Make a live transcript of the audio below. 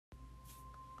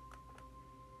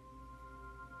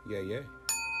Yeah.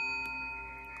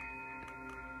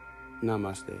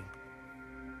 Namaste.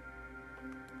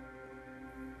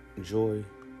 Joy,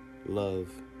 love,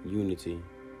 unity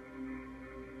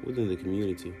within the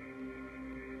community.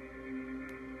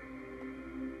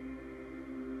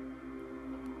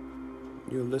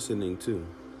 You're listening to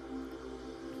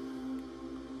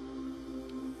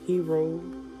Hero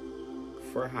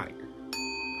for Hire.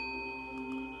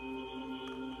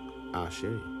 Ashe.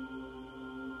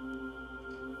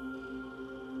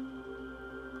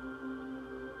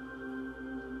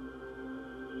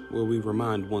 Where we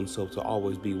remind oneself to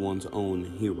always be one's own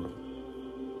hero.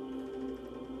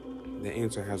 The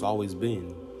answer has always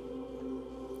been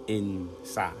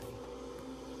inside.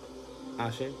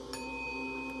 Ashe.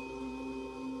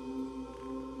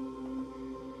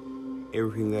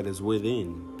 Everything that is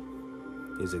within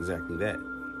is exactly that.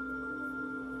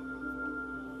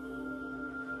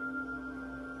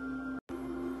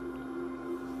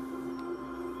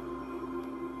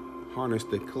 Harness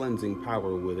the cleansing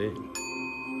power within.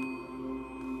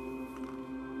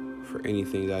 For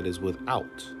anything that is without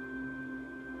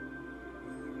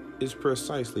is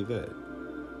precisely that.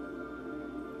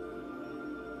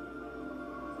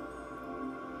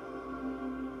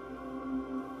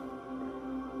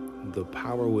 The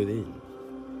power within.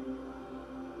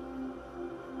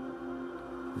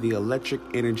 The electric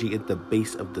energy at the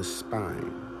base of the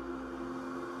spine,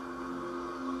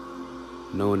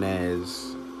 known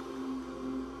as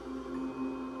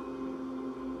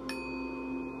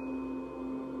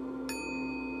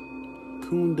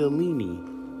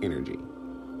Kundalini energy.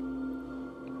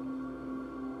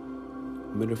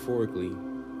 Metaphorically,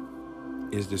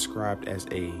 is described as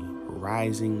a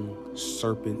rising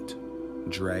serpent,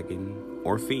 dragon,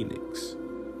 or phoenix.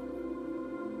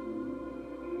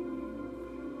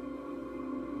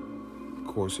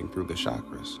 Coursing through the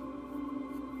chakras.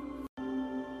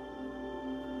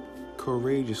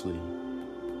 Courageously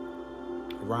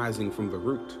rising from the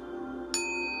root.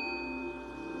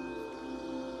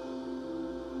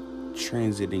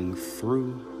 Transiting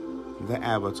through the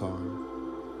avatar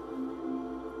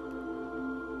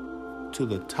to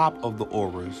the top of the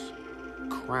aura's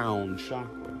crown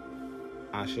chakra.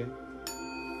 Ashe.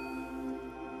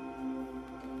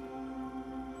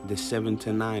 The 7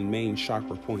 to 9 main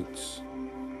chakra points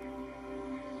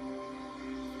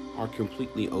are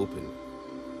completely open.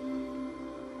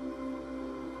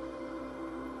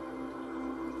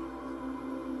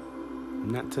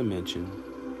 Not to mention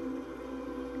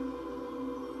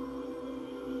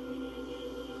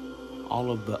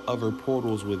all of the other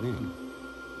portals within.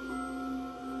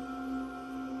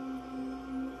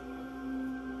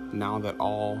 Now that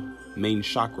all main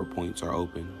chakra points are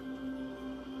open,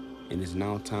 it is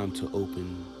now time to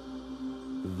open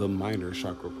the minor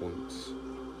chakra points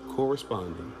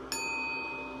corresponding.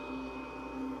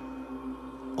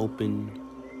 Open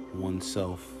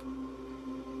oneself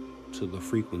to the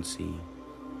frequency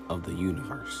of the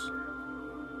universe.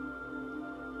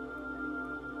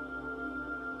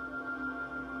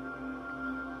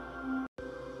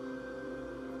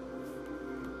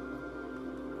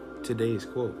 Today's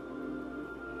quote: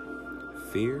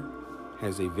 fear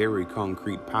has a very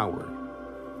concrete power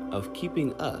of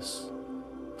keeping us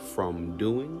from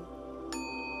doing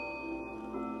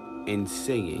and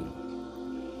saying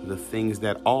the things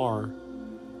that are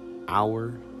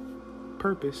our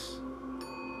purpose.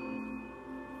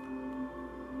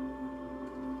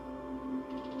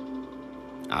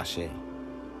 Ashe.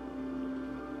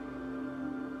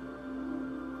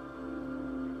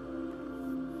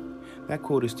 That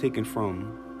quote is taken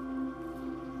from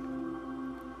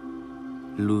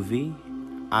Louis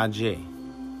Ajay.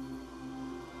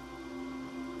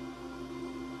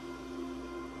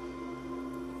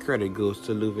 Credit goes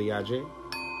to Louis Ajay.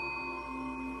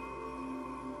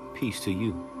 Peace to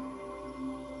you.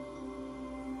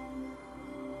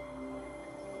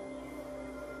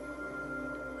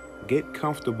 Get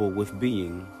comfortable with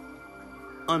being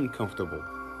uncomfortable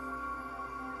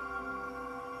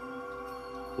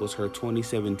was her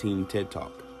 2017 TED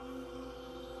Talk.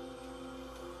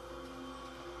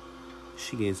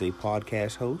 She is a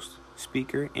podcast host,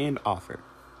 speaker, and author.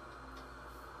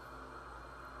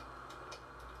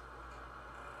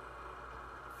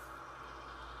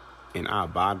 And I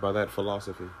abide by that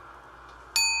philosophy.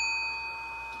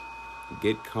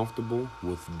 Get comfortable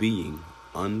with being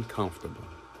uncomfortable.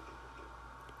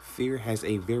 Fear has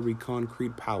a very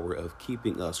concrete power of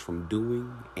keeping us from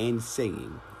doing and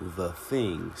saying the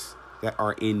things that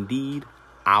are indeed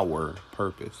our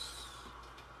purpose.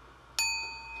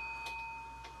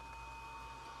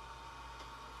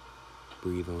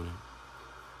 Breathe on it.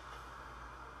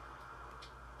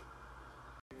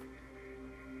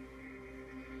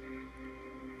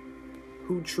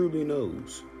 Who truly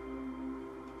knows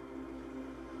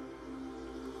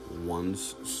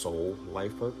one's soul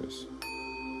life purpose?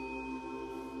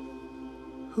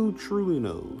 Who truly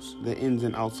knows the ins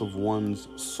and outs of one's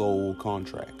soul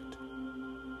contract?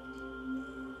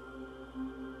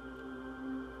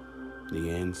 The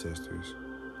ancestors,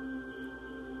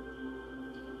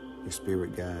 the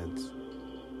spirit guides,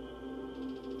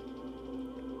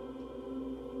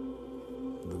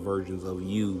 the versions of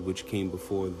you which came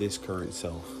before this current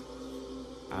self.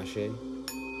 Ashe.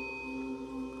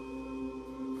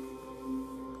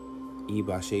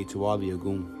 Ibashe to all the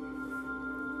Agum.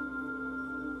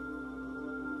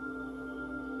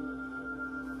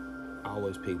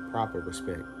 Always pay proper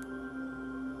respect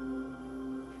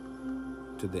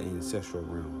to the ancestral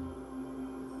realm,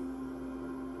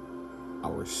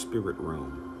 our spirit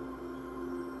realm.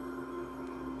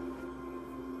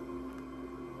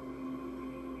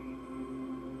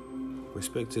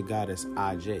 Respect to Goddess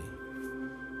Ajay,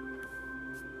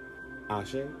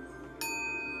 Ashe,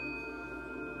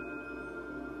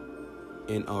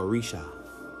 and Orisha,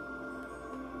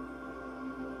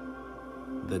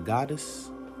 the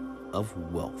goddess of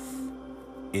wealth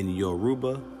in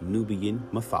Yoruba Nubian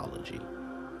mythology,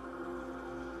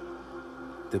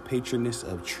 the patroness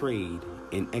of trade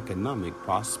and economic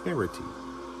prosperity.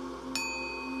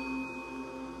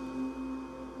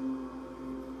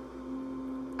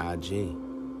 Ajay,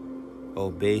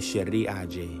 Obe Sheri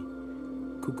Ajay,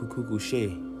 Kuku She,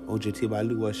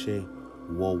 Ojetibalua She,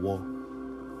 Wo.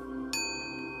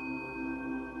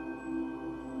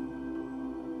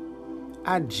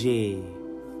 Ajay,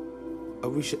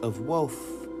 Orisha of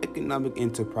wealth, economic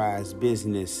enterprise,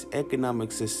 business,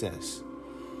 economic success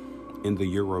in the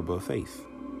Yoruba faith.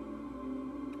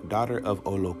 Daughter of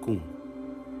Olokun,